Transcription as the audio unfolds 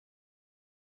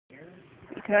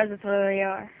because it's what they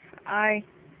are.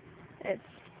 It's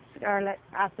Scarlet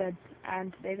Acid,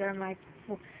 and these are my.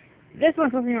 This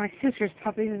one's supposed to be my sister's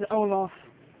puppy. This is Olaf,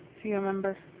 if you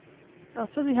remember. I was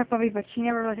supposed to be her puppy, but she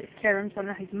never let us care him, so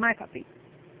now he's my puppy.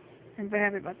 I'm very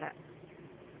happy about that.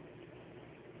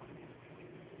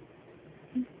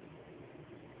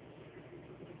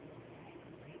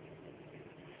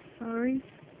 Sorry.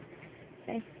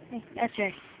 Hey, that's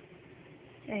Jay.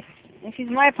 Hey, if he's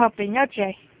my puppy, not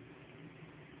Jay.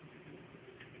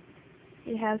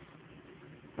 He has,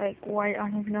 like, white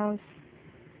on his nose.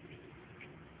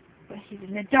 But he's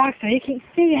in the dark, so you can't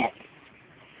see it.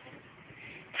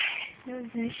 Nose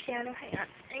in the shadow.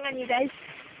 Hang on, you guys.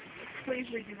 Please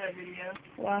redo that video.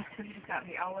 What? Because you just got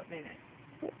me all up in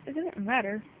it. It doesn't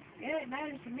matter. Yeah, it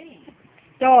matters to me.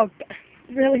 Dog.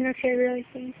 Really? Okay, really,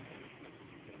 please.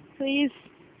 Please.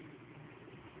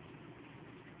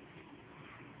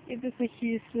 It looks like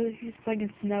he's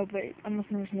plugging snow, but almost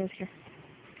never snows here.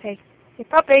 Hey. Hey,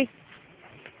 puppy!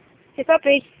 Hey,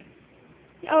 puppy!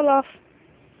 Olaf!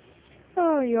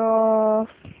 Oh, Olaf.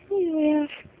 Olaf.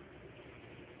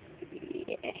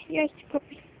 Yeah, yes,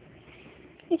 puppy.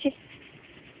 Yes.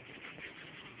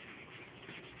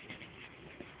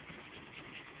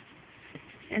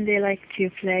 And they like to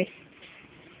play.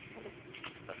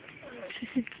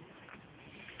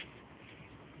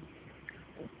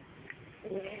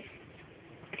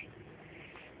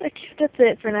 Okay, that's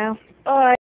it for now. Bye.